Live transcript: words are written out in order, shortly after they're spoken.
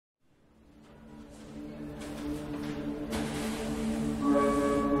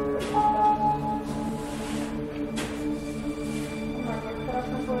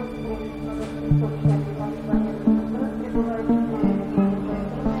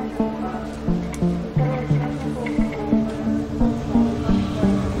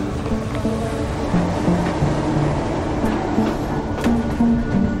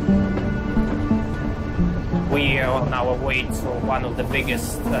way to one of the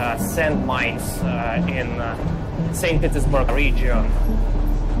biggest sand mines in St. Petersburg region.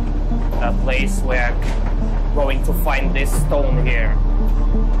 A place we're going to find this stone here.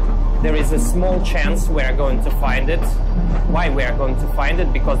 There is a small chance we're going to find it. Why we are going to find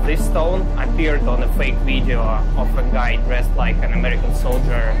it? Because this stone appeared on a fake video of a guy dressed like an American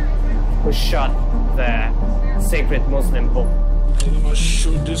soldier who shot the sacred Muslim book. I'm gonna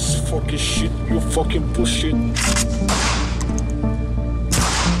shoot this fucking shit, you fucking bullshit.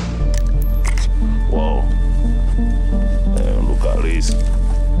 Whoa. Man, look at this.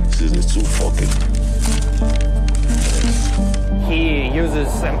 This is too fucking... He uses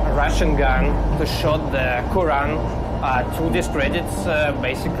a Russian gun to shoot the Quran to discredit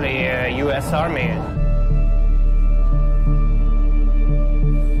basically US Army.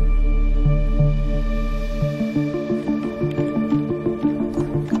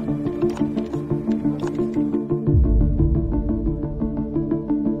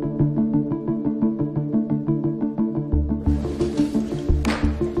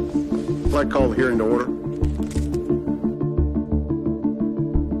 I call the hearing to order.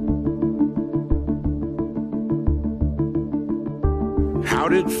 How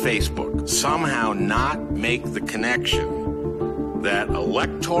did Facebook somehow not make the connection that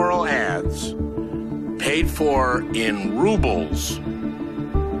electoral ads paid for in rubles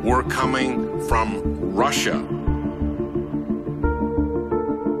were coming from Russia?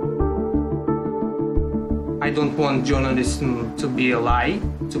 I don't want journalism to be a lie,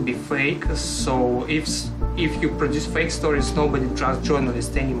 to be fake, so if you produce fake stories, nobody trusts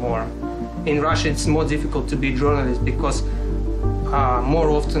journalists anymore. In Russia, it's more difficult to be a journalist because more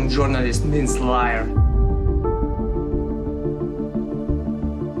often journalist means liar.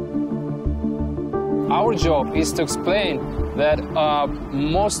 Our job is to explain that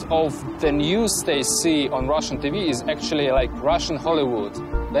most of the news they see on Russian TV is actually like Russian Hollywood.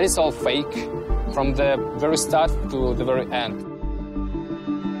 That is all fake from the very start to the very end.